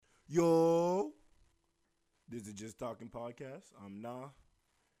Yo, this is Just Talking Podcast. I'm Nah,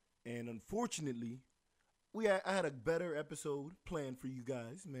 and unfortunately, I had a better episode planned for you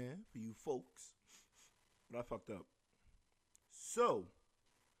guys, man, for you folks, but I fucked up. So,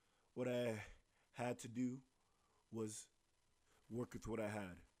 what I had to do was work with what I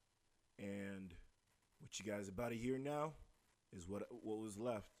had, and what you guys about to hear now is what was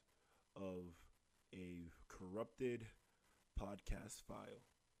left of a corrupted podcast file.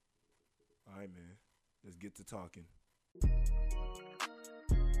 All right, man, let's get to talking.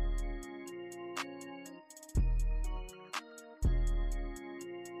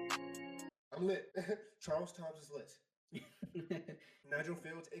 I'm lit. Charles Thomas is lit. Nigel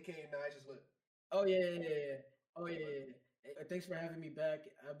Fields, aka Nige, is lit. Oh yeah. Oh yeah. Thanks for having me back.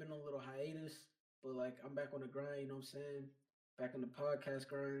 I've been on a little hiatus, but like I'm back on the grind. You know what I'm saying? Back on the podcast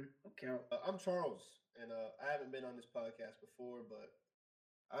grind. Okay. I'm Charles, and I haven't been on this podcast before, but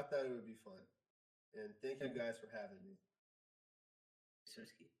I thought it would be fun. And thank you guys for having me.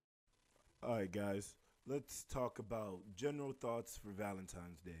 Sersky. All right, guys, let's talk about general thoughts for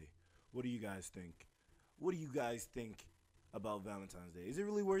Valentine's Day. What do you guys think? What do you guys think about Valentine's Day? Is it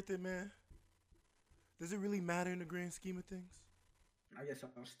really worth it, man? Does it really matter in the grand scheme of things? I guess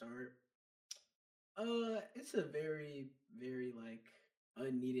I'll start. It's a very like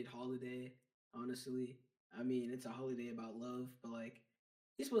unneeded holiday. Honestly, I mean it's a holiday about love, but like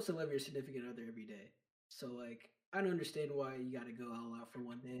you're supposed to love your significant other every day. So like I don't understand why you got to go all out for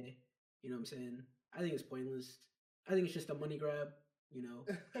one day. You know what I'm saying? I think it's pointless. I think it's just a money grab. You know,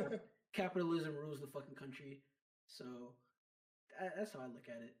 capitalism rules the fucking country. So that's how I look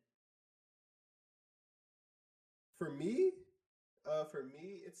at it. For me,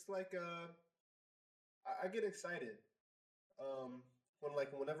 it's like I get excited.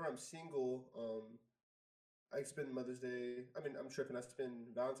 Whenever I'm single, I spend Mother's Day. I mean, I'm tripping. I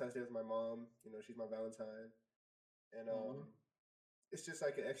spend Valentine's Day with my mom. You know, she's my Valentine, and Aw. it's just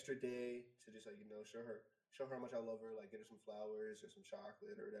like an extra day to just like show her how much I love her, like get her some flowers or some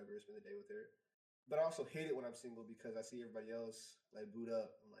chocolate or whatever, spend the day with her. But I also hate it when I'm single because I see everybody else like boot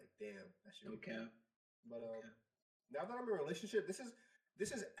up. I'm like, damn, that should No be me. cap. But No cap. now that I'm in a relationship, this is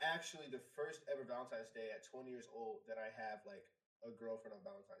actually the first ever Valentine's Day at 20 years old that I have like a girlfriend on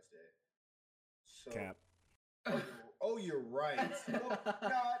Valentine's Day. So, Cap. you're right. Oh,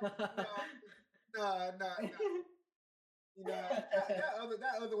 nah.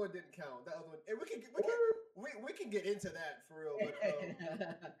 That other one didn't count. That other one, and we can get into that for real.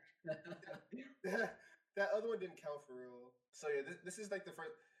 But that other one didn't count for real. So yeah, this is like the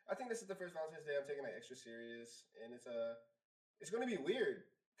first. I think this is the first Valentine's Day I'm taking like extra serious, and it's going to be weird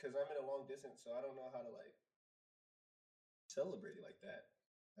because I'm in a long distance, so I don't know how to like celebrate it like that.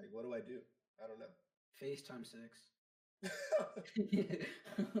 Like, what do I do? I don't know. FaceTime sex. I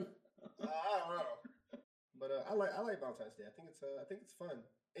don't know. But I like Valentine's Day. I think it's fun,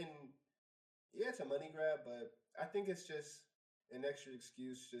 and yeah, it's a money grab, but I think it's just an extra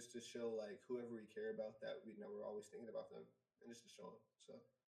excuse just to show like whoever we care about that we know we're always thinking about them, and just to show them. So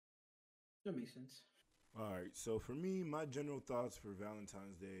That makes sense. All right, so for me, my general thoughts for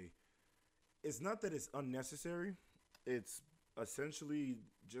Valentine's Day, it's not that it's unnecessary. It's essentially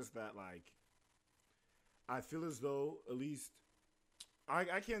just that, like, I feel as though, at least,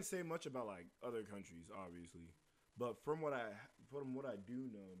 I can't say much about, like, other countries, obviously. But from what I do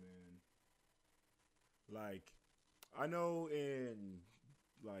know, man, like, I know in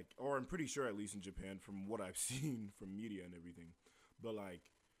like, or I'm pretty sure at least in Japan from what I've seen from media and everything. But like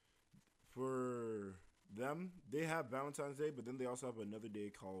for them, they have Valentine's Day, but then they also have another day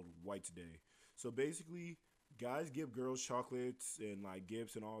called White's Day. So basically, guys give girls chocolates and like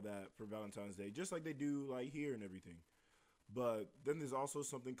gifts and all that for Valentine's Day, just like they do like here and everything. But then there's also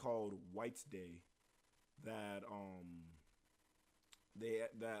something called White's Day that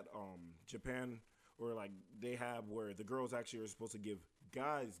Japan or like they have where the girls actually are supposed to give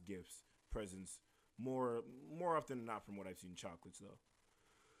guys gifts, presents more often than not from what I've seen chocolates though.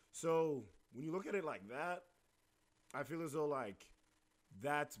 So when you look at it like that, I feel as though like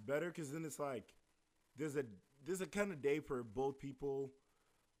that's better because then it's like there's a there's a kind of day for both people.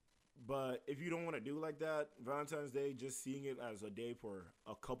 But if you don't want to do like that, Valentine's Day, just seeing it as a day for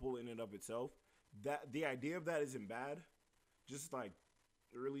a couple in and of itself, that the idea of that isn't bad. Just like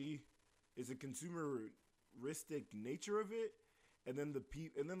really, it's a consumeristic nature of it, and then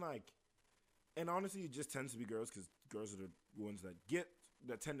and then like, and honestly, it just tends to be girls because girls are the ones that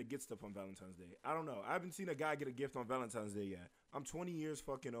tend to get stuff on Valentine's Day. I don't know. I haven't seen a guy get a gift on Valentine's Day yet. I'm 20 years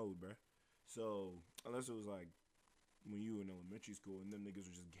fucking old, bruh. So unless it was like when you were in elementary school and them niggas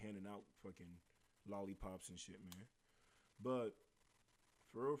were just handing out fucking lollipops and shit, man. But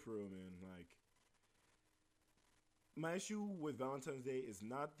For real, man. Like, my issue with Valentine's Day is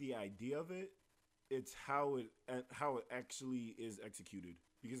not the idea of it; it's how it actually is executed.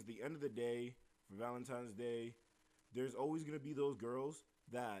 Because at the end of the day, for Valentine's Day, there's always gonna be those girls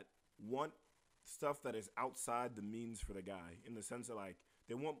that want stuff that is outside the means for the guy, in the sense of like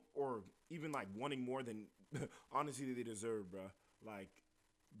they want, or even like wanting more than honestly they deserve, bruh. Like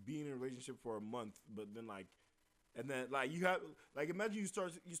being in a relationship for a month, but then like, and then like you have like imagine you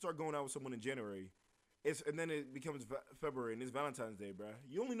start going out with someone in January. And then it becomes February and it's Valentine's Day, bruh.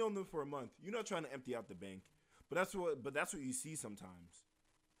 You only know them for a month. You're not trying to empty out the bank, but that's what you see sometimes.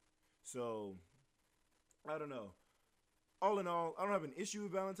 So I don't know. All in all, I don't have an issue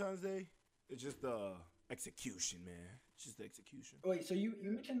with Valentine's Day. It's just the execution, man. It's just the execution. Wait, so you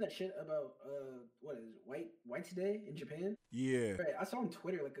mentioned that shit about what is it, White's Day in Japan? Yeah. Right, I saw on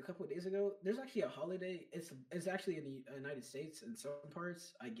Twitter like a couple of days ago. There's actually a holiday. It's actually in the United States in some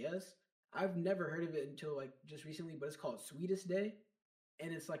parts, I guess. I've never heard of it until like just recently, but it's called Sweetest Day,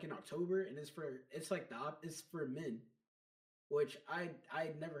 and it's like in October, and it's like it's for men, which I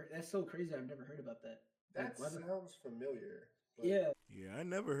never. That's so crazy. I've never heard about that. That sounds familiar. But Yeah, Yeah, I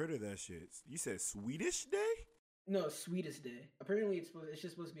never heard of that shit. You said Swedish Day? no, Sweetest Day. Apparently, it's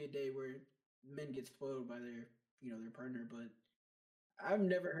just supposed to be a day where men get spoiled by their partner, but I've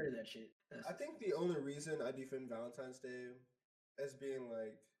never heard of that shit. I think the only reason I defend Valentine's Day as being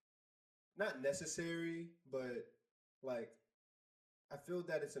like not necessary, but like I feel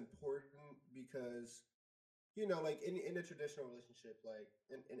that it's important because like in a traditional relationship, like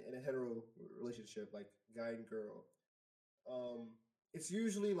in a hetero relationship, like guy and girl, it's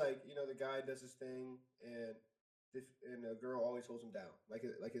usually like the guy does his thing and and a girl always holds him down,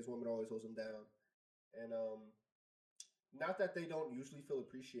 like his woman always holds him down, and not that they don't usually feel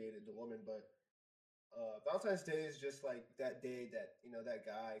appreciated, the woman, but Valentine's Day is just like that day that that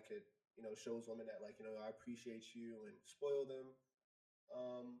guy could shows women that like I appreciate you and spoil them.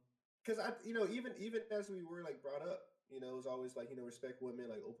 Because I even as we were like brought up, it was always like respect women,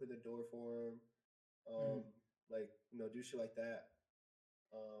 like open the door for them, Mhm. like do shit like that.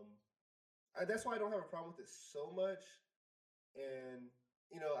 Um, that's why I don't have a problem with it so much. And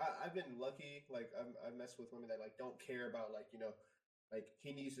I've been lucky. Like I've messed with women that like don't care about like like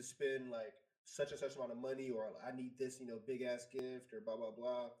he needs to spend like such and such amount of money, or I need this big ass gift, or blah blah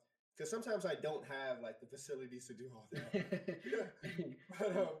blah. Because sometimes I don't have like the facilities to do all that.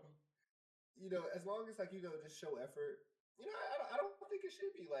 But as long as like just show effort, I don't think it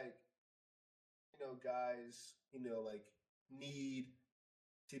should be like guys like need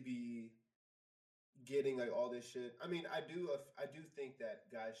to be getting like all this shit. I mean, I do think that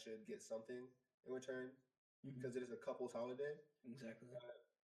guys should get something in return Mhm. because it is a couple's holiday. Exactly.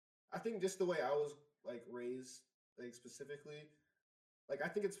 I think just the way I was like raised, like specifically, like I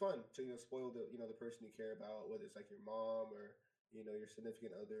think it's fun to spoil the person you care about, whether it's like your mom or your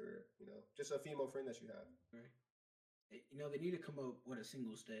significant other, or, just a female friend that you have. Right. They need to come up with a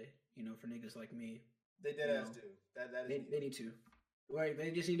singles day, for niggas like me. They dead You ass know, do that. Is they need to. Right.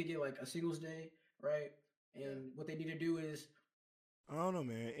 They just need to get like a singles day, right? And Yeah. what they need to do is I don't know,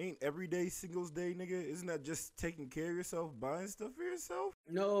 man. Ain't every day singles day, nigga? Isn't that just taking care of yourself, buying stuff for yourself?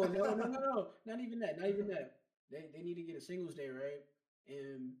 no. Not even that. Not even that. They need to get a singles day, right?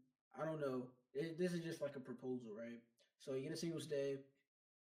 And I don't know. This is just like a proposal, right? So you get a singles day,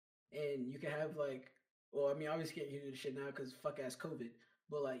 and you can have like, well, I mean, obviously can't do this shit now because fuck ass COVID,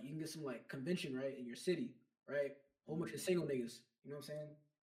 but like you can get some like convention, right, in your city, right? Whole bunch of single niggas. You know what I'm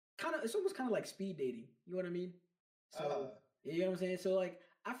saying? It's almost kind of like speed dating. You know what I mean? So Uh, you know what I'm saying? So like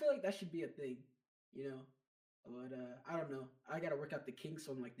I feel like that should be a thing, you know. But I don't know. I gotta work out the kinks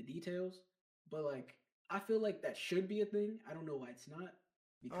on like the details. But like I feel like that should be a thing. I don't know why it's not.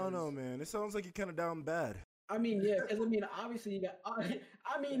 I don't know, Because man. It sounds like you're kind of down bad. I mean, yeah, because I mean, obviously you got.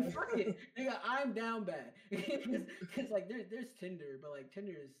 I mean, fuck it, nigga. I'm down bad because like there's Tinder, but like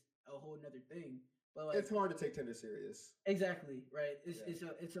Tinder is a whole nother thing. But like it's hard to take Tinder serious. exactly right. It's Yeah.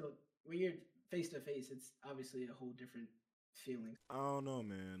 it's a when you're face to face, it's obviously a whole different feeling. I don't know,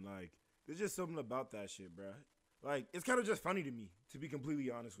 man. Like, there's just something about that shit, bruh. Like, it's kind of just funny to me, to be completely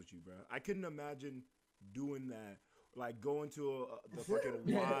honest with you, bruh. I couldn't imagine doing that. Like, going to the fucking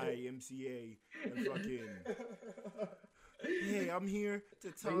YMCA and fucking, hey, I'm here to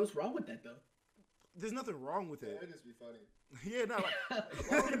Wait, tell. what's wrong with that though? There's nothing wrong with Yeah, it. it'd just be funny. Yeah, no,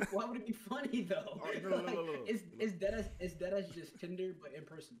 Why would it be funny though? Oh, no. It's that as just Tinder but in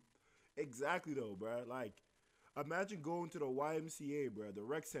person. Exactly though, bruh. Like, imagine going to the YMCA, bruh, the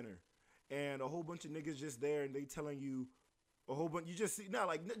rec center, and a whole bunch of niggas just there, and they telling you a whole bunch. You just see,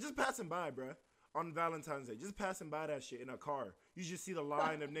 like just passing by, bruh, on Valentine's Day, just passing by that shit in a car. You just see the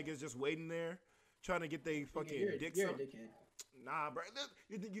line of niggas just waiting there, trying to get their fucking dicks you're a up. dickhead. Nah, bro.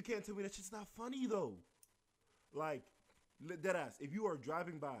 You can't tell me that shit's not funny though. Like, dead ass. If you are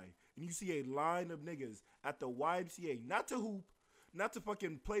driving by and you see a line of niggas at the YMCA, not to hoop, not to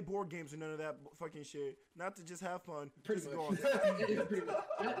fucking play board games or none of that fucking shit, not to just have fun, Pretty just much. go on. Pretty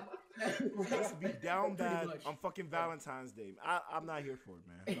much. Has to be down Pretty bad much. on fucking Valentine's Day. I'm not here for it,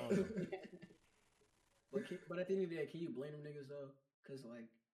 man. I don't know. But at the end of the day, can you blame them niggas though? Because like,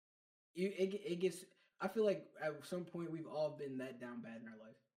 it gets. I feel like at some point we've all been that down bad in our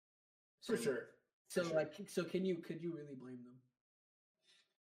life. For sure. So sure. like, could you really blame them?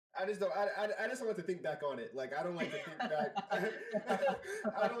 I just don't. I just don't like to think back on it. Like I don't like to think back.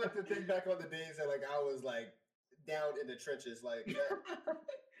 I don't like to think back on the days that like I was like down in the trenches, like,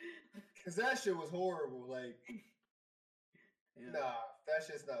 because that shit was horrible. Like, Yeah. nah, that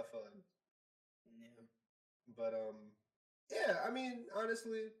shit's not fun. Yeah. But yeah. I mean,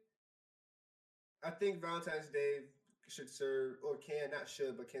 honestly, I think Valentine's Day should serve, or can not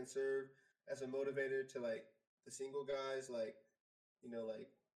should, but can serve as a motivator to like the single guys. Like, like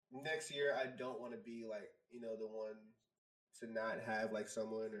next year I don't want to be like, the one to not have like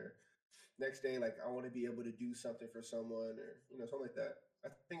someone, or next day like I want to be able to do something for someone, or something like that. I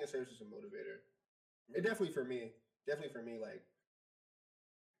think it serves as a motivator. It definitely for me,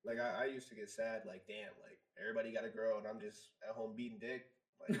 like I used to get sad, like damn, like everybody got a girl and I'm just at home beating dick.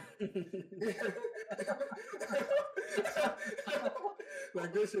 Like,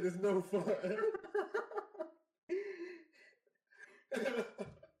 like this shit is no fun.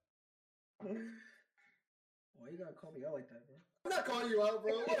 Why you gotta call me out like that, bro? I'm not calling you out,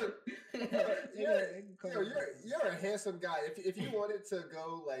 bro. You're a handsome guy. If you wanted to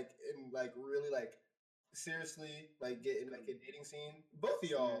go like and like really like seriously like get in like a dating scene, both of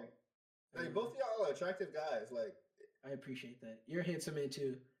y'all, like both of y'all are attractive guys. Like, I appreciate that. You're a handsome man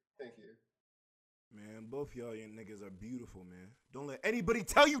too. Thank you. Man, both y'all niggas are beautiful, man. Don't let anybody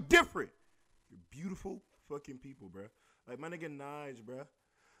tell you different. You're beautiful fucking people, bro. Like my nigga Nige, bro.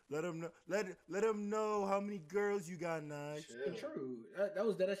 Let him know how many girls you got, Nige. True.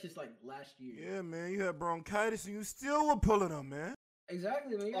 That's just like last year. Yeah, man. You had bronchitis and you still were pulling them, man.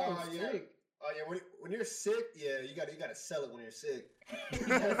 Exactly, man. I was sick. Oh yeah, when you're sick, yeah, you gotta sell it when you're sick.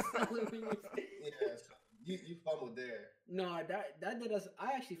 Yeah, so you fumbled there. No, that does.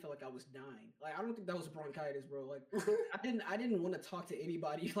 I actually felt like I was dying. Like I don't think that was bronchitis, bro. Like I didn't want to talk to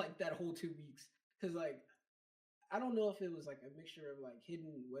anybody like that whole 2 weeks, because like I don't know if it was like a mixture of like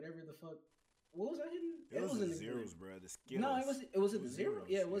hidden whatever the fuck. What was that hidden? It was the zeros, bro. The skills. No, it was the zero. zeros,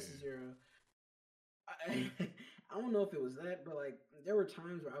 Yeah, it was the zero. I don't know if it was that, but like there were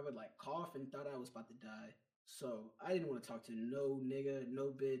times where I would like cough and thought I was about to die. So I didn't want to talk to no nigga,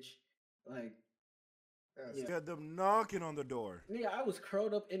 no bitch. Like, you had them knocking on the door. nigga, I was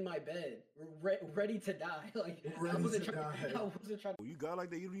curled up in my bed, ready to die. Like, I wasn't trying. You got like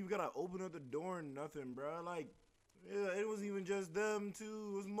that. You don't even gotta open up the door and nothing, bro. Like, yeah, it wasn't even just them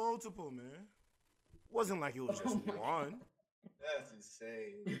two. It was multiple, man. It wasn't like it was just one. That's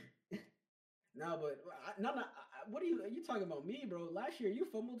insane. No, but what are you talking about me, bro? Last year you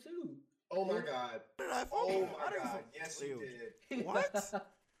fumbled too. Oh my god. What did I fumble? Oh my god. Yes, you did. What?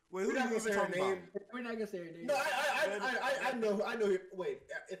 Wait, who We're not are you gonna say her talking name. about? We're not gonna say her name. No, I know. Wait,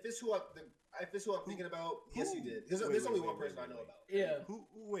 if it's who I'm thinking about, yes, you did. There's only one person I know about. Yeah. Who?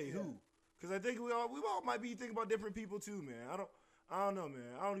 Because I think we all might be thinking about different people too, man. I don't know,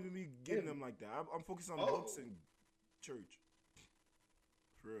 man. I don't even be getting them like that. I'm focused on books and church.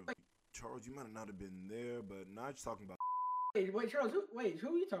 For real. Charles, you might not have been there, but not just talking about. Wait, Charles. Who are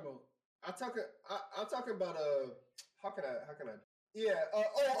you talking about? I'm talking about how can I? Yeah.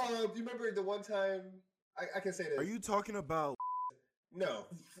 Do you remember the one time? I can say this. Are you talking about? No.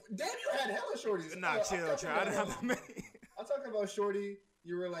 Damn, you had hella shorties. Nah, chill. I didn't have that many. I'm talking about shorty.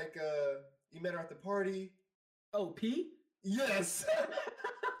 You were like, you met her at the party. Oh, P? Yes.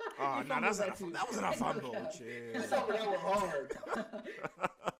 Oh, no, that wasn't a fumble. Chill. That was hard.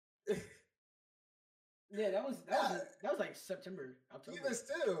 Yeah, that was like September, October. Even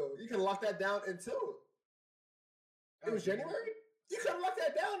still, you can lock that down until it was January. You can lock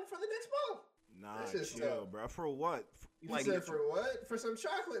that down for the next month. Nah, chill, bro. For what? You said for what? For some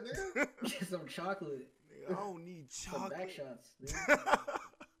chocolate, nigga. Some chocolate. Nigga, I don't need chocolate. Some back shots.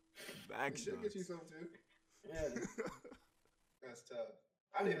 Back shots. Get you some too. Yeah. That's tough.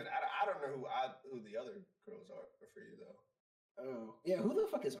 I don't know who the other girls are for you though. Oh yeah, who the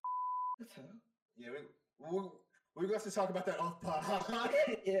fuck is? Yeah, we're going to talk about that off pod.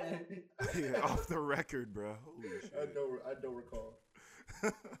 Yeah, off the record, bro. Holy shit. I don't recall.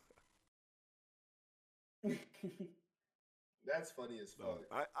 That's funny as Dog,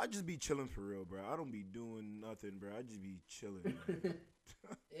 fuck. I just be chilling for real, bro. I don't be doing nothing, bro. I just be chilling, man.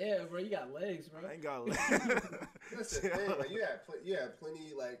 Yeah, bro, you got legs, bro. I ain't got. That's the thing. Like you have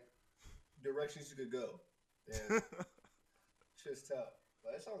plenty like directions you could go. And shit's tough.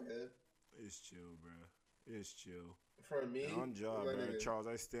 But it's all good. It's chill, bro. It's chill. For me, And on job, my bro. nigga, Charles,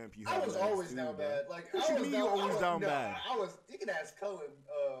 I stamp you. I have was legs always too, down bro. bad. Like What I you was mean down, you always down no, bad? I was. You can ask Cullen.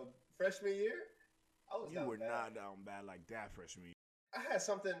 Freshman year, I was You down were bad. not down bad like that freshman year. I had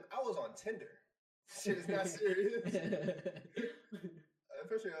something. I was on Tinder. Shit is not serious.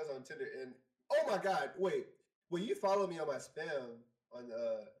 Freshman year, I was on Tinder, and oh my god, wait. When you follow me on my spam on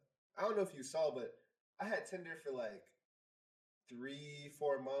I don't know if you saw, but I had Tinder for like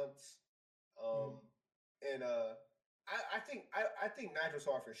 3-4 months. And I think Nigel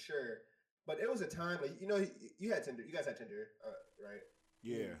saw it for sure. But it was a time like you had Tinder. You guys had Tinder, right?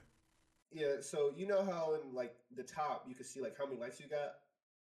 Yeah. Yeah. So you know how in like the top you could see like how many likes you got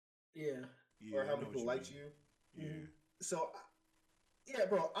Yeah. or Yeah. how I many know people what liked you you. mean. Yeah. So yeah,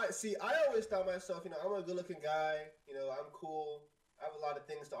 bro. I always thought myself, I'm a good-looking guy. I'm cool. I have a lot of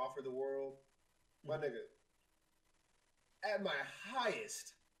things to offer the world. My nigga, at my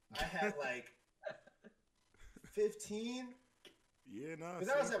highest, I had like 15. Yeah, nah. Because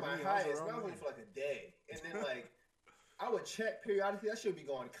I was same at for my me. I was highest, and I around was only there. for like a day. And then like I would check periodically. That should be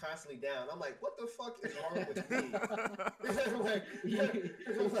going constantly down. I'm like, what the fuck is wrong with me? What is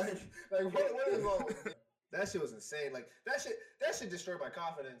wrong with me? That shit was insane. Like that shit destroyed my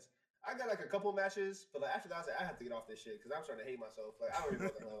confidence. I got like a couple matches, but like after that, I was like, I have to get off this shit because I'm starting to hate myself. Like I don't even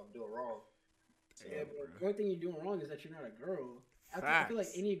know what the hell I'm doing wrong. Yeah, but the only thing you're doing wrong is that you're not a girl. I feel like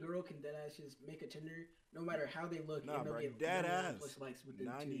Facts. any girl can deadass just make a Tinder, no matter how they look, Nah, and they'll bro. get Dead 99 ass. plus likes within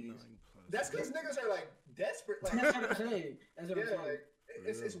 2 99 days. plus. That's because niggas are like desperate. Like That's what I'm saying. That's what I'm yeah, saying. like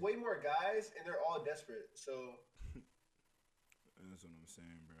it's way more guys and they're all desperate. So That's what I'm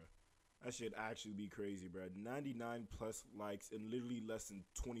saying, bro. That should actually be crazy, bro. 99 plus likes in literally less than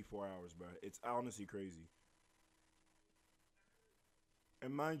 24 hours, bro. It's honestly crazy.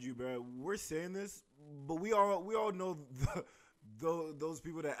 And mind you, bro, we're saying this, but we all know those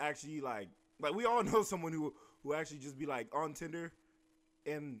people that actually like we all know someone who actually just be like on Tinder,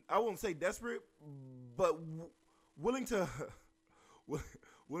 and I won't say desperate, but willing to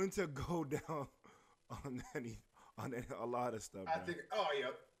willing to go down on a lot of stuff. I Bro. think, oh yeah,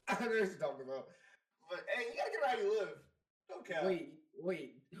 I know what you're talking about. But hey, you gotta get how you live. Don't care.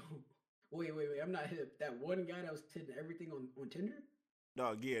 Wait. I'm not hip. That one guy that was hitting everything on Tinder?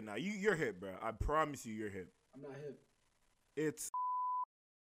 Dog, yeah, nah, you're hip, bro. I promise you're hip. I'm not hip. It's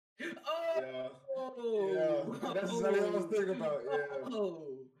Yeah. That's exactly what I was thinking about.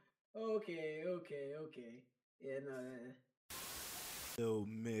 Yeah. Okay. Yeah, no. still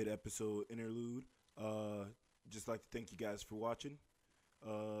mid-episode interlude. Just like to thank you guys for watching.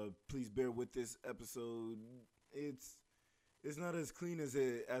 Please bear with this episode. It's not as clean as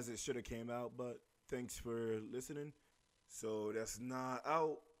it should have came out, but thanks for listening. So that's not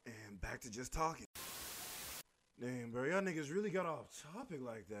out, and back to just talking. Damn, bro, y'all niggas really got off topic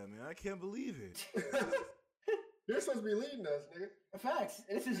like that, man. I can't believe it. You're supposed to be leading us, nigga. Facts.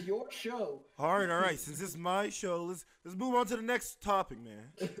 This is your show. All right. Since this is my show, let's move on to the next topic,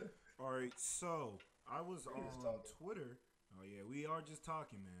 man. All right, so I was on Twitter. Oh yeah, we are just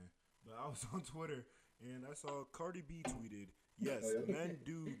talking, man. But I was on Twitter and I saw Cardi B tweeted, "Yes, men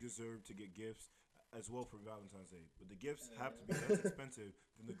do deserve to get gifts as well for Valentine's Day, but the gifts have to be less expensive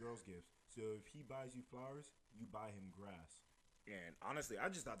than the girl's gifts. So if he buys you flowers, you buy him grass." And honestly, I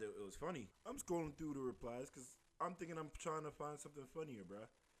just thought that it was funny. I'm scrolling through the replies because I'm thinking I'm trying to find something funnier, bruh.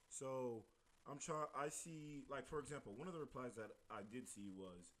 So I see, like, for example, one of the replies that I did see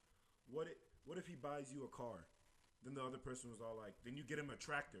was, what if he buys you a car? Then the other person was all like, then you get him a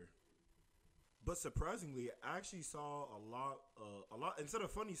tractor. But surprisingly, I actually saw a lot, instead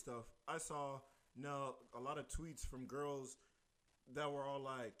of funny stuff, I saw a lot of tweets from girls that were all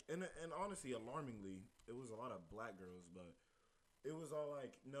like, and honestly, alarmingly, it was a lot of black girls, but it was all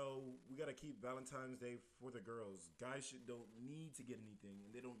like, no, we gotta keep Valentine's Day for the girls. Guys don't need to get anything, and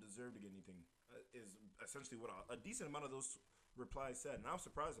they don't deserve to get anything. Is essentially what a decent amount of those replies said, and I was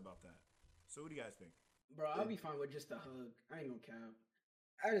surprised about that. So, what do you guys think? Bro, I'll be fine with just a hug. I ain't gonna cap.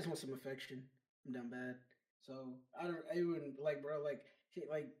 I just want some affection. I'm down bad. So I wouldn't like, bro, like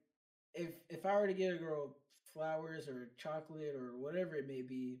if I were to get a girl flowers or chocolate or whatever it may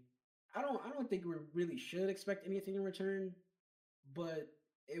be, I don't think we really should expect anything in return, but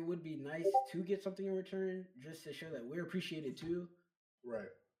it would be nice to get something in return just to show that we're appreciated too. Right.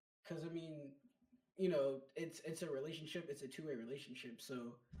 Because I mean, it's a relationship. It's a two-way relationship.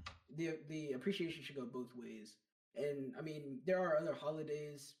 So the appreciation should go both ways. And I mean, there are other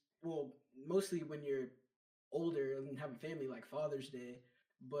holidays. Well, mostly when you're older and have a family, like Father's Day.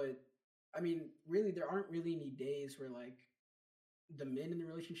 But I mean, really, there aren't really any days where like the men in the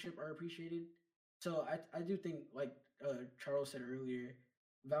relationship are appreciated. So I do think, like Charles said earlier,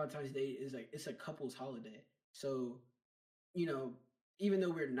 Valentine's Day is like it's a couple's holiday. So you know, even though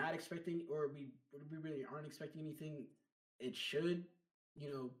we're not expecting, or we really aren't expecting anything, it should,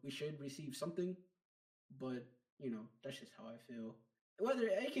 we should receive something. But that's just how I feel. Whether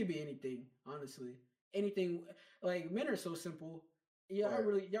it could be anything, honestly, anything. Like men are so simple. Yeah,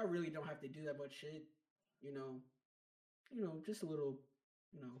 Right. y'all really don't have to do that much shit. You know, just a little.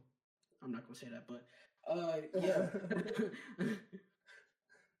 You know, I'm not gonna say that, but yeah,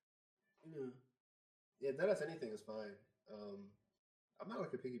 yeah, Yeah, that as anything is fine. I'm not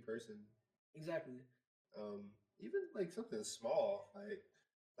like a picky person. exactly. Um, Even like something small,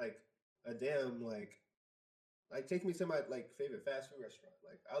 like a damn like take me to my like favorite fast food restaurant.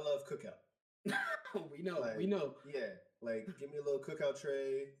 Like I love cookout. We Like know. yeah, like give me a little cookout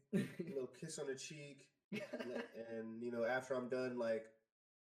tray, a little kiss on the cheek, and after I'm done like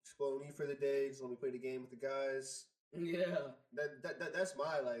spoiling you for the day, just let me play the game with the guys. Yeah. That's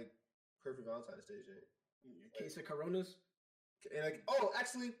my like perfect Valentine's Day, Jane. A case of Coronas. And like, oh,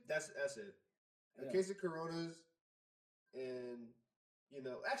 actually, that's it. A Yeah. case of Coronas, and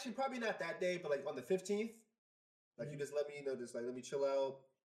actually probably not that day, but like on the 15th, like you just let me just like let me chill out,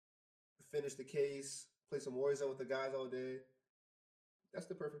 finish the case, play some Warzone with the guys all day. That's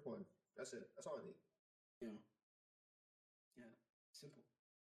the perfect one. That's it. That's all I need. Yeah. Yeah. Simple.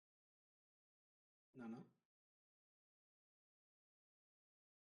 No, no.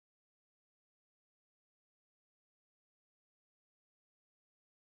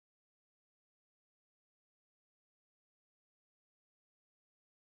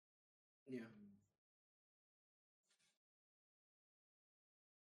 Yeah.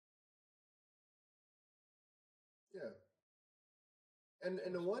 Yeah, and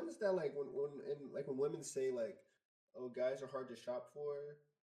the ones that like when women say like, oh, guys are hard to shop for.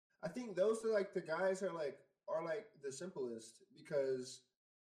 I think those are like the guys are like the simplest because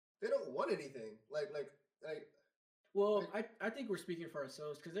they don't want anything. Like Well, like I think we're speaking for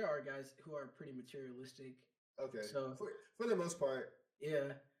ourselves because there are guys who are pretty materialistic. okay, So for the most part,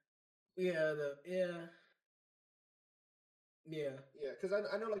 yeah, yeah, yeah. Because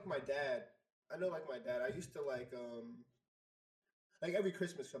I know like my dad. I know like my dad. I used to like every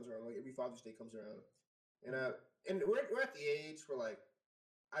Christmas comes around, like every Father's Day comes around, and mm, we're at the age where like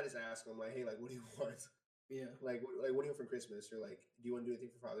I just ask him like, hey, like, what do you want? yeah, Like what do you want for Christmas? Or like, do you want to do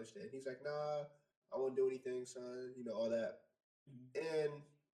anything for Father's Day? And he's like, nah, I won't do anything, son. All that. mm, And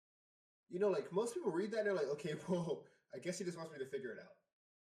like most people read that and they're like, okay, well, I guess he just wants me to figure it out.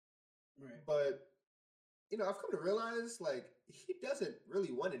 right, But I've come to realize like he doesn't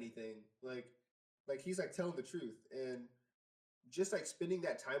really want anything. Like he's like telling the truth, and just like spending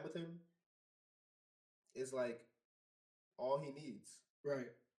that time with him is like all he needs. right.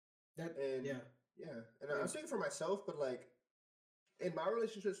 That And yeah, yeah, and yeah, I'm saying for myself, but like in my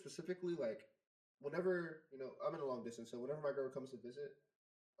relationship specifically, like whenever I'm in a long distance, so whenever my girl comes to visit,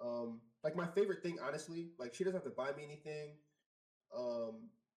 like my favorite thing, honestly, like she doesn't have to buy me anything, um,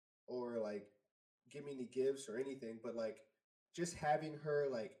 or like give me any gifts or anything, but like just having her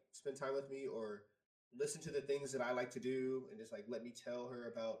like spend time with me or listen to the things that I like to do and just like let me tell her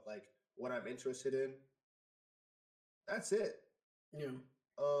about like what I'm interested in. That's it. yeah,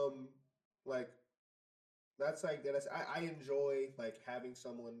 Um, like that's like that's I enjoy like having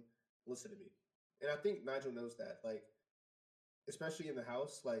someone listen to me, and I think Nigel knows that. Like especially in the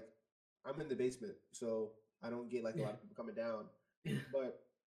house, like I'm in the basement, so I don't get like a lot of people coming down. yeah, But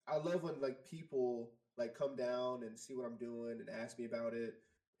I love when like people like come down and see what I'm doing and ask me about it,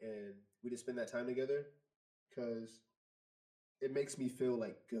 and we just spend that time together because it makes me feel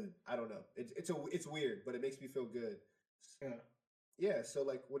like good. I don't know. It's weird, but it makes me feel good. yeah, Yeah. So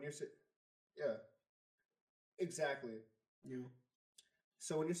like when yeah, exactly. yeah,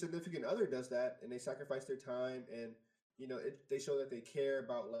 So when your significant other does that and they sacrifice their time and they show that they care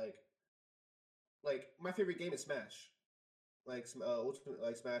about like my favorite game is Smash, like Ultimate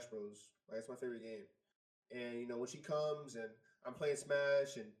like Smash Bros. Like it's my favorite game. And when she comes and I'm playing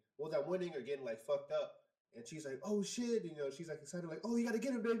Smash and whether I'm winning or getting like fucked up, and she's like, "Oh shit," she's like excited, like, "Oh, you gotta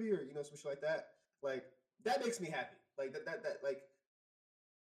get him, baby," or some shit like that. Like that makes me happy. Like that like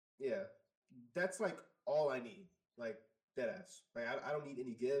yeah, that's like all I need. Like dead ass. Like I don't need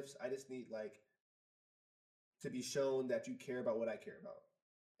any gifts. I just need like to be shown that you care about what I care about,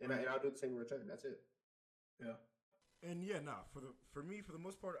 and right, I'll do the same in return. That's it. yeah, And yeah, nah, for me, for the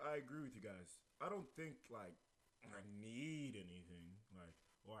most part, I agree with you guys. I don't think like I need anything, like,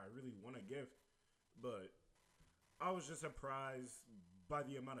 or I really want a gift. But I was just surprised by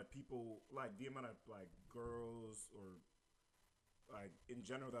the amount of people, like the amount of like girls or like in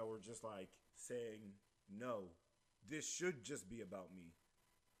general that were just like saying no, this should just be about me,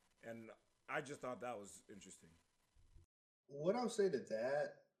 and I just thought that was interesting. What I'll say to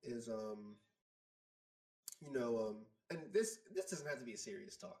that is, and this doesn't have to be a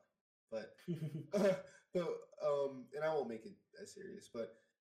serious talk, but but and I won't make it as serious, but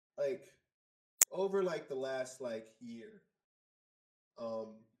like over like the last like year,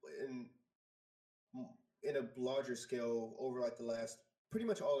 um, in in a larger scale, over like the last pretty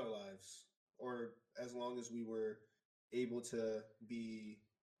much all our lives, or as long as we were able to be,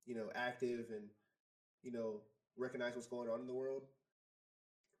 active and you know recognize what's going on in the world.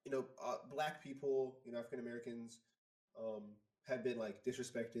 Black people, African Americans, um, had been like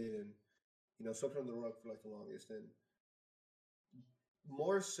disrespected and swept under the rug for like the longest, and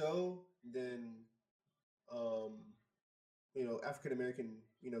more so than um, African American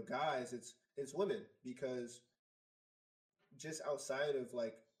guys, it's women because just outside of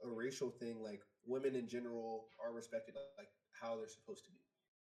like a racial thing, like women in general are respected like how they're supposed to be.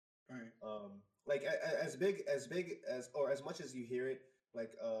 Right. Like as big as or as much as you hear it,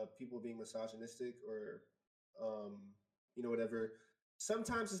 like people being misogynistic or um, whatever.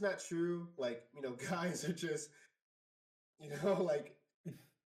 Sometimes it's not true. Like guys are just like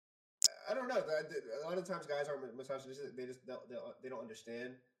I don't know. A lot of times guys are misogynistic. They just they don't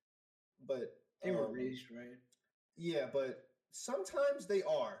understand. But They were raised right. yeah, but sometimes they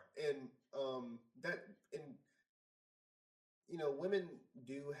are, and that and women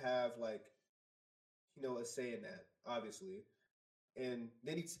do have like a say in that, obviously, and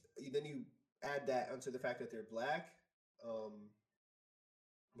then you add that onto the fact that they're black. Um,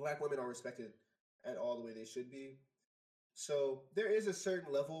 Black women are respected at all the way they should be. So there is a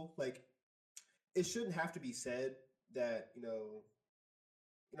certain level, like it shouldn't have to be said that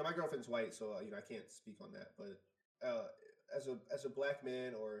my girlfriend's white, so I can't speak on that. But as a black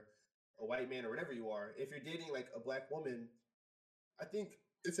man or a white man or whatever you are, if you're dating like a black woman, I think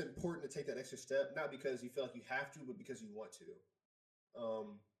it's important to take that extra step, not because you feel like you have to, but because you want to.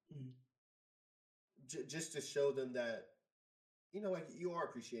 Um, Mm. just to show them that like you are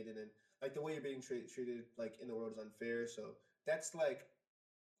appreciated and like the way you're being treated like in the world is unfair. So that's like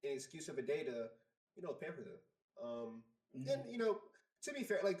an excuse of a day to pamper them. And Mm. to be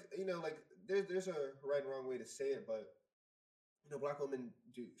fair, like like there's a right and wrong way to say it, but black women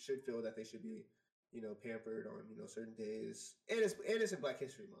should feel that they should be pampered on certain days, and it's in Black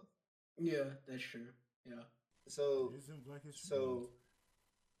History Month. Yeah, that's true. Yeah. So It is in Black History Month. so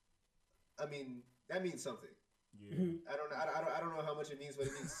I mean that means something. Yeah. I don't know. I don't know how much it means, but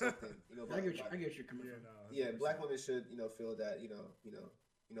it means something. I get you. I get you coming Yeah, from. no. Yeah, 100%. black women should feel that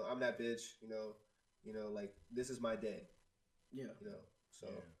I'm that bitch. Like this is my day. Yeah. So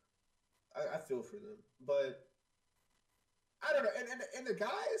Yeah. I feel for them, but I don't know. And the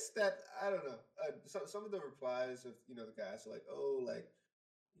guys that I don't know. Some of the replies of the guys are like, oh, like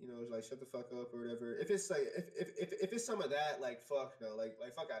like shut the fuck up or whatever. If it's like if it's some of that, like fuck no, like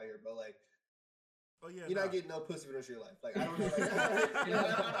fuck out of here, bro. Like Oh yeah, you're nah. not getting no pussy for the rest of your life. Like I don't know, like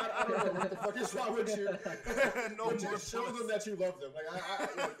I don't know what the fuck is wrong with you. No But more just show puss. them that you love them.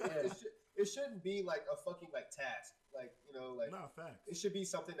 Like like, Yeah. it shouldn't be like a fucking like task. Like like Nah, facts. it should be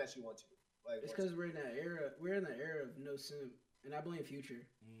something that you want to. Like It's because we're in that era. We're in the era of no simp, and I blame Future.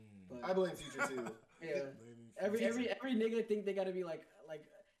 But I blame Future too. yeah, Blaming every nigga think they gotta be like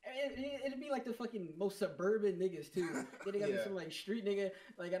it'd be like the fucking most suburban niggas too. Then they gotta be Yeah. some like street nigga,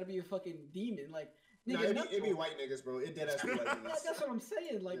 like gotta be a fucking demon. Like No, nigga, it'd be white niggas, bro. It dead ass be white Yeah, niggas. that's what I'm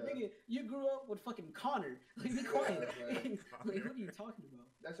saying. Like Yeah. nigga, you grew up with fucking Connor. Like be quiet. Right. Like what are you talking about?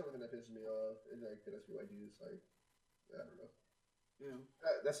 That's something that pisses me off. It's like dead ass be white dudes. Like I don't know. Yeah.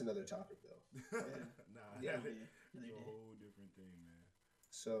 That's another topic though. Nah, Yeah. it's a whole different thing, man.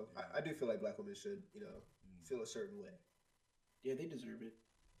 So Yeah. I do feel like black women should feel a certain way. Yeah, they deserve it.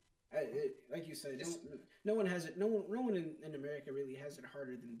 Like you said, no one has it. No one in America really has it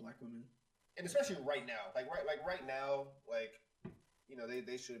harder than black women. And especially right now, like right now, like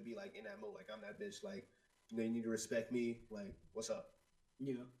they should be like in that mode. Like I'm that bitch. Like you need to respect me. Like what's up?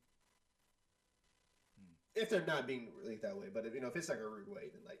 Yeah. If they're not being really that way, but if it's like a rude way,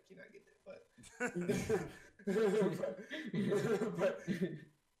 then like you're not getting it. But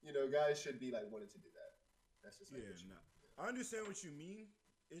guys should be like wanting to do that. That's just like Yeah, nah. I understand what you mean.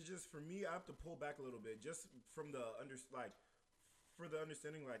 It's just for me, I have to pull back a little bit, just from the for the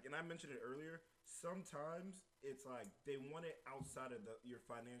understanding. Like, and I mentioned it earlier. Sometimes it's like they want it outside of your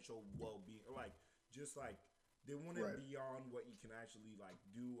financial well being, or like just like They want it Right. beyond what you can actually like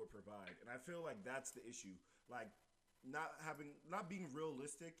do or provide, and I feel like that's the issue. Like not being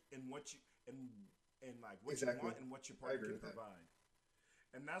realistic in what you and like what you Exactly. want and what your I partner agree can with that. provide.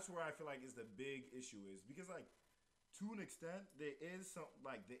 And that's where I feel like is the big issue is because like to an extent there is some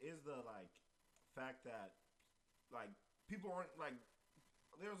like there is the like fact that like people aren't like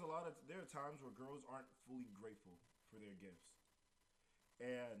there are times where girls aren't fully grateful for their gifts.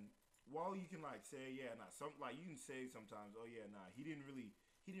 And while you can like say yeah nah some like you can say sometimes oh yeah nah he didn't really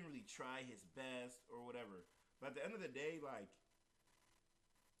try his best or whatever. But at the end of the day like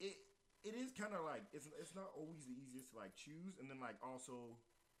it it is kind of like it's not always the easiest to like choose and then like also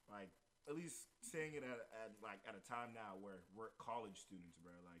like at least saying it at like at a time now where we're college students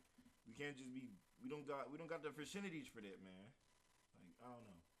bro like we can't just be we don't got the vicinities for that man like I don't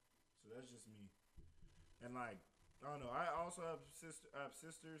know so that's just me and like I don't know I also have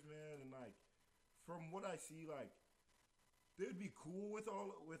sisters man and like from what I see like they would be cool with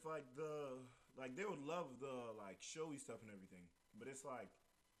all with like the like they would love the like showy stuff and everything but it's like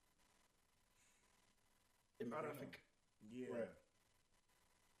I don't know. Demographic. Yeah, Right.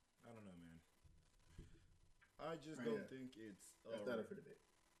 I don't know, man. I just Right. don't Yeah. think That's not up for debate.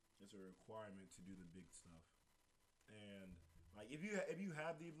 it's a requirement to do the big stuff. And like if you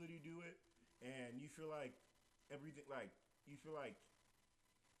have the ability to do it, and you feel like everything like you feel like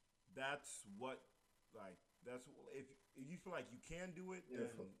that's what like that's if you feel like you can do it, Yeah.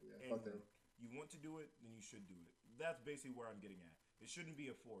 then Yeah. and Fuck them. you want to do it, then you should do it. That's basically where I'm getting at. It shouldn't be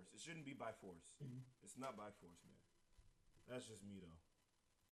a force. It shouldn't be by force. Mhm. It's not by force, man. That's just me though.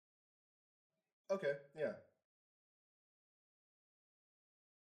 Okay. Yeah.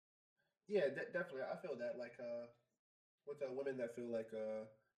 Yeah. Definitely. I feel that. Like, with the women that feel like,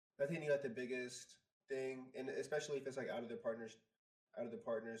 I think you got the biggest thing, and especially if it's like out of the partners,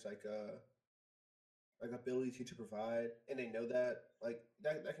 like ability to provide, and they know that, like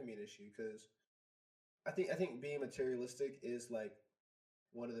that can be an issue because I think being materialistic is like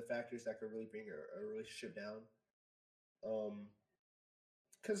one of the factors that could really bring a relationship down.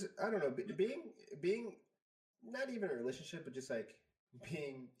 Because I don't know, being not even a relationship, but just like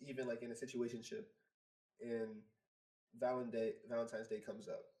being even like in a situationship, and Valentine's Day comes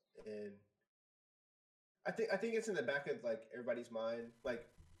up, and I think it's in the back of like everybody's mind, like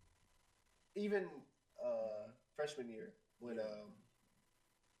even Mm-hmm. freshman year Yeah.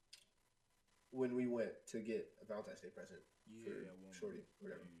 when we went to get a Valentine's Day present for Yeah, I won't go. Shorty,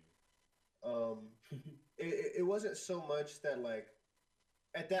 whatever. Yeah. Um, it wasn't so much that like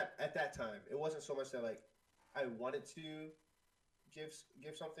at that time it wasn't so much that like I wanted to give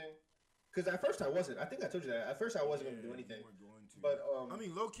something because at first I wasn't. I think I told you that. At first I wasn't going to do Yeah, you anything, weren't going to. but I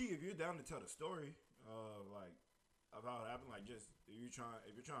mean, low key, if you're down to tell the story, like of how it happened, like just if you're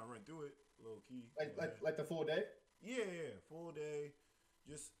trying to run through it, low key, like go like ahead. like the full day. Yeah, yeah, full day.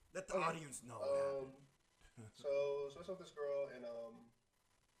 Just let the Okay. audience know what happened. So I saw this girl, and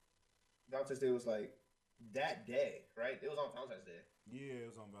Valentine's Day was like that day, right? It was on Valentine's Day. Yeah, it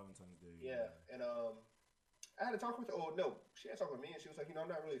was on Valentine's Day. Yeah, and I had to talk with her. Oh no, she had to talk with me, and she was like, I'm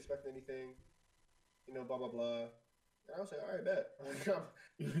not really expecting anything, blah blah blah. And I was like, all right, bet.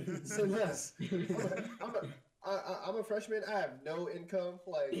 Say less. I'm a, I'm a, I'm a freshman. I have no income.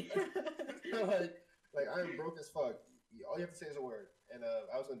 Like, like I am broke as fuck. All you have to say is a word, and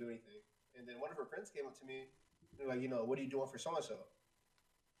I was gonna do anything. And then one of her friends came up to me. They're like, what are you doing for so and so?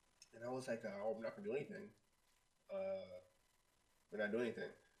 And I was like, oh, I'm not gonna do anything. We're not doing anything.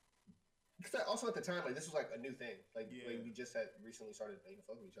 Because also at the time, like this was like a new thing. Like Yeah. we just had recently started making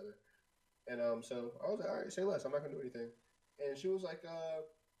fun of each other. And so I was like, all right, say less. I'm not gonna do anything. And she was like,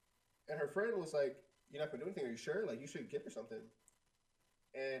 and her friend was like, you're not gonna do anything. Are you sure? Like you should get her something.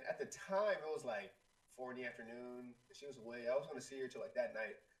 And at the time, it was like 4 in the afternoon. She was away. I was gonna see her till like that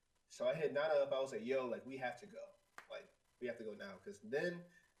night. So I hit Nana up. I was like, yo, like we have to go. Like we have to go now. Because then,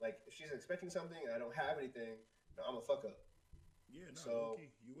 like, if she's expecting something and I don't have anything, I'm a fuck up. Yeah, no, So low key,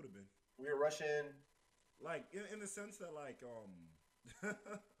 you would have been we were rushing. like in the sense that like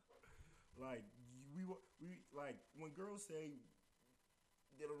like we like when girls say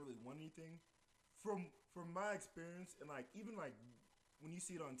they don't really want anything. From my experience and like even like when you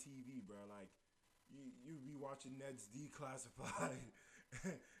see it on TV, bro, like you be watching Ned's Declassified,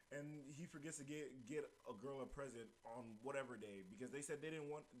 and he forgets to get a girl a present on whatever day because they said they didn't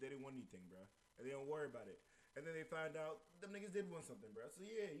want anything, bro, and they don't worry about it. And then they find out them niggas did want something, bro. So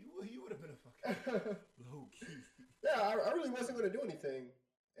yeah, you would have been a fucking low key. Yeah, I really wasn't gonna do anything.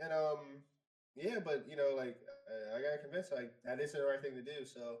 And yeah, but like I got convinced like that is the right thing to do.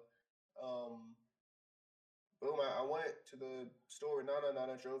 So um boom, I went to the store with Nana.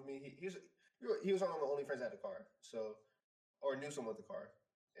 Nana drove me. He's he was on the OnlyFriends that had a car, so or knew someone with a car,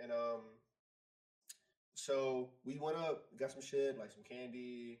 and so we went up, got some shit like some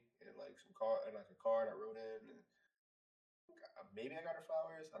candy and like some car and like a card I wrote in, and maybe I got her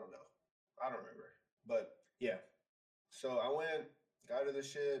flowers. I don't know, I don't remember, but yeah. So I went, got her the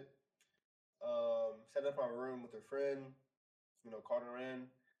shit, set up my room with her friend, called her in.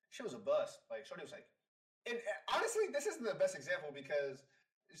 She was a bust. Like Shorty was like, and honestly, this isn't the best example because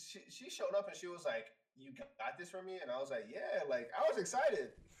she showed up and she was like, "You got this for me," and I was like, "Yeah." Like I was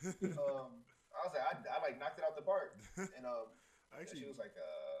excited. I was like, I like knocked it out the park, and Actually, she was like,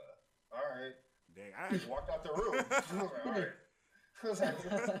 all right." dang, I walked out the room. I was like,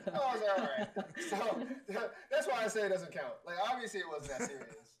 all right. All right. So that's why I say it doesn't count. Like obviously it wasn't that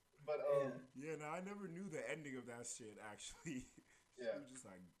serious, but yeah, no, I never knew the ending of that shit. Actually, yeah, she was just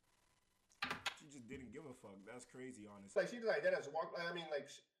like, she just didn't give a fuck. That's crazy, honestly. like she just like that as walk. I mean, like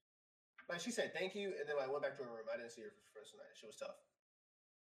she said thank you, and then like went back to her room. I didn't see her for the rest of the night. She was tough.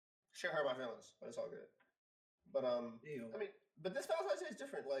 She hurt my feelings, but it's all good. But Ew. I mean, but this Valentine's Day is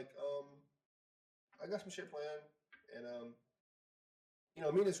different. Like I got some shit planned, and me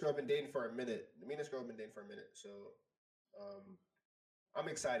and this girl have been dating for a minute. So I'm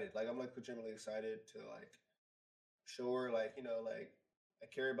excited. Like I'm like legitimately excited to like show her like like I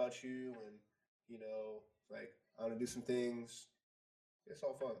care about you, and like I want to do some things. It's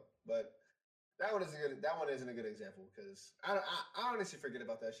all fun, but that one isn't good. That one isn't a good example because I honestly forget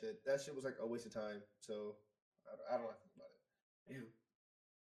about that shit. That shit was like a waste of time. So I don't like to think about it. Ew.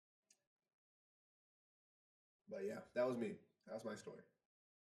 But yeah, that was me. That was my story.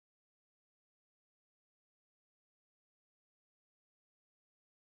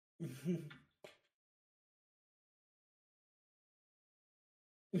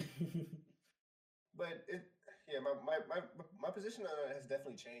 But yeah, my position on it has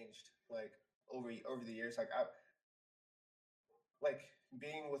definitely changed. Like over the years, like I like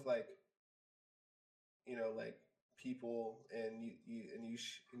being with like like people, and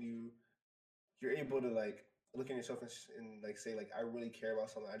you're able to like look at yourself and like say like I really care about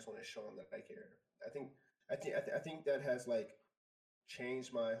something. I just want to show them that I care. I think I think that has like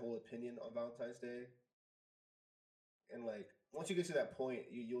changed my whole opinion on Valentine's Day. And like once you get to that point,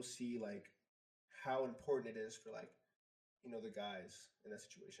 you'll see like how important it is for like the guys in that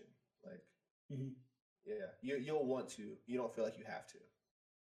situation. Like Mhm. yeah, you'll want to. You don't feel like you have to.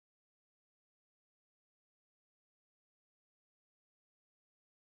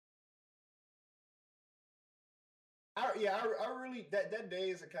 I really that day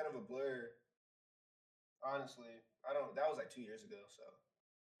is a kind of a blur. Honestly, I don't. That was like 2 years ago, so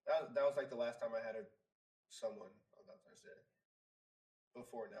that was like the last time I had someone on Valentine's Day.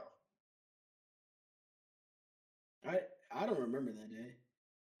 Before now, I I don't remember that day.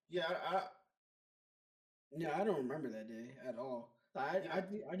 yeah, Yeah, I don't remember that day at all. yeah.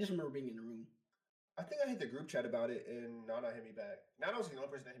 I just remember being in the room. I think I hit the group chat about it, and Nana hit me back. Nana was the only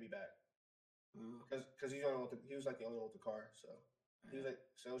person that hit me back Uh, because he was like the only one with the car, so he was yeah, like,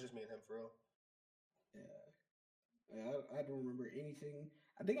 so it was just me and him for real. yeah. Yeah, I don't remember anything.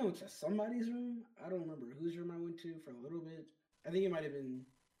 I think I went to somebody's room. I don't remember whose room I went to for a little bit. I think it might have been.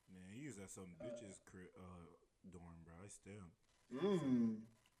 Man, he was at some Uh, bitch's dorm, bro. I still Mm.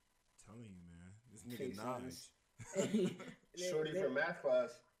 telling you, man. This nigga Case Naj. sense. they, Shorty they, from math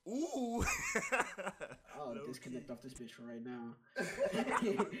class. Ooh. I'll Low disconnect key. off this bitch right now.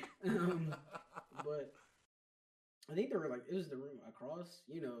 But I think they were like it was the room across.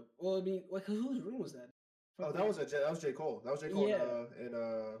 Well, I mean, like whose room was that? Oh, Fuck that me. was that was J Cole. That was J Cole Yeah, and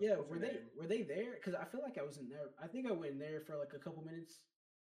yeah. what's her name? Were they there? Because I feel like I was in there. I think I went in there for like a couple minutes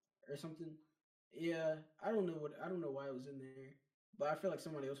or something. Yeah, I don't know why I was in there, but I feel like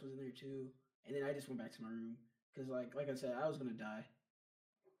somebody else was in there too. And then I just went back to my room because like I said, I was gonna die.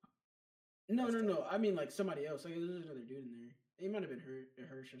 No, That's no, tough. no. I mean like somebody else. Like there was another dude in there. He might have been hurt or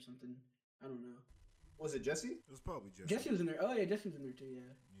Hirsch or something. I don't know. Was it Jesse? It was probably Jesse. Jesse was in there. Oh yeah, Jesse was in there too.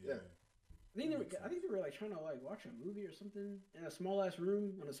 Yeah. Yeah. Yeah. I think they were like trying to like watch a movie or something in a small ass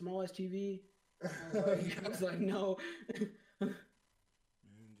room on a small ass TV. I was like, no. Man,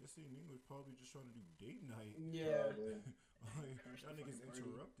 Jesse and Ning was probably just trying to do date night. Yeah. Probably. Crash Y'all the niggas fucking party.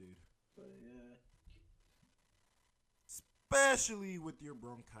 interrupted. But yeah. Especially with your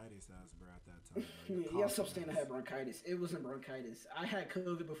bronchitis ass, bro, at that time. Bro. Yeah, stop saying I had bronchitis. It wasn't bronchitis. I had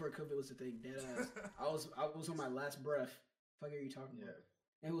COVID before COVID was a thing. Dead ass. I was on my last breath. Fuck are you talking Yeah.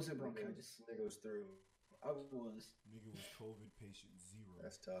 about? It wasn't bronchitis. Nigga was through. I was. Nigga was COVID patient 0.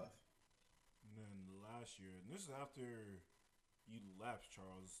 That's tough. And then last year, and this is after you left,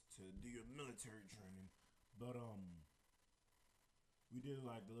 Charles, to do your military training. But we did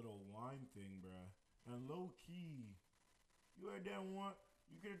like the little wine thing, bruh. And low key, you heard that one?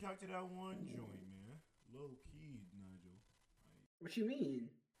 You could have talked to that one joint, man. Low key, Nigel. What you mean?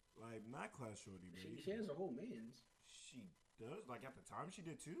 Like my class shorty, bro. She has a whole man's. She does. Like at the time, she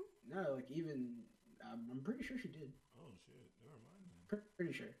did too. No, like even I'm pretty sure she did. Oh shit! Never mind then.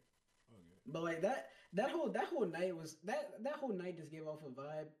 Pretty sure. Okay. But like that whole night was that whole night just gave off a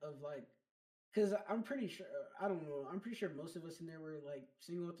vibe of like, cause I'm pretty sure I don't know I'm pretty sure most of us in there were like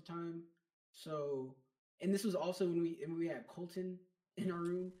single at the time. So and this was also when we had Colton in our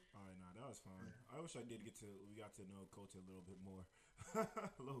room. All right, nah, that was fine. I wish we got to know Colton a little bit more.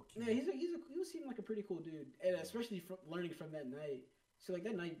 Low key. Yeah, he seemed like a pretty cool dude, and especially from learning from that night. So like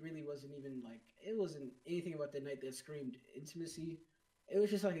that night really wasn't even like it wasn't anything about that night that screamed intimacy. It was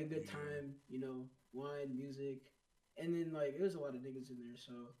just like a good time, wine, music, and then like it was a lot of niggas in there.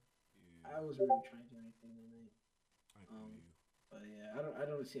 So I wasn't really trying to do anything that night. I feel you. But yeah, I don't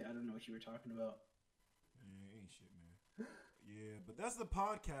know what you were talking about. Ain't shit, man. Yeah, but that's the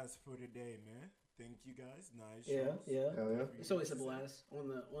podcast for today, man. Thank you guys. Nice. Yeah, shows. yeah. Hell yeah. It's always a blast on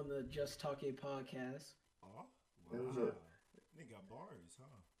the Just Talking podcast. Oh, wow. They got bars,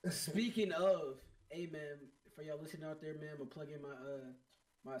 huh? Speaking of, hey man, for y'all listening out there, man, I'm gonna plug in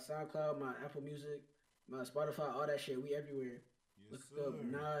my SoundCloud, my Apple Music, my Spotify, all that shit. We everywhere. Yes, Look up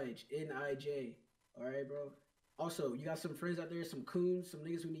Nige, Nij. All right, bro. Also, you got some friends out there, some coons, some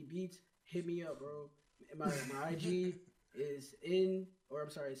niggas who need beats. Hit me up, bro. My IG is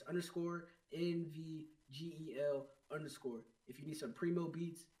it's underscore NVGEL underscore. If you need some primo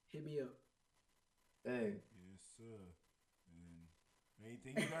beats, hit me up. Dang. Yes, sir. And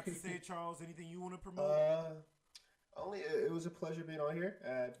anything you got to say, Charles? Anything you want to promote? It was a pleasure being on here. I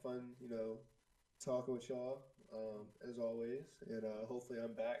had fun, talking with y'all, as always. And hopefully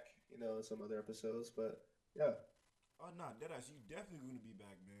I'm back, in some other episodes. But yeah. Oh nah, deadass, you definitely gonna be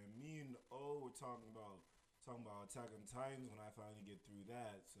back, man. Me and O were talking about Attack on Titans when I finally get through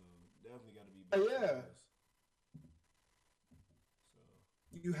that, so definitely gotta be back. Yeah.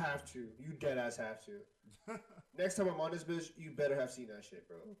 You have to. You dead ass have to. Next time I'm on this bitch, you better have seen that shit,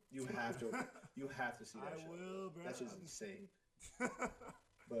 bro. You have to. You have to see that shit. I will, bro. That shit's insane.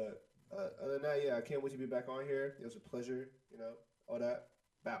 But other than that, yeah, I can't wait to be back on here. It was a pleasure, all that.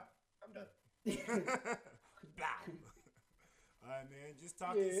 Bow. I'm done. Bow. All right, man. Just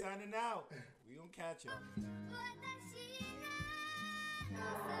talking, signing out. We gonna catch y'all, man.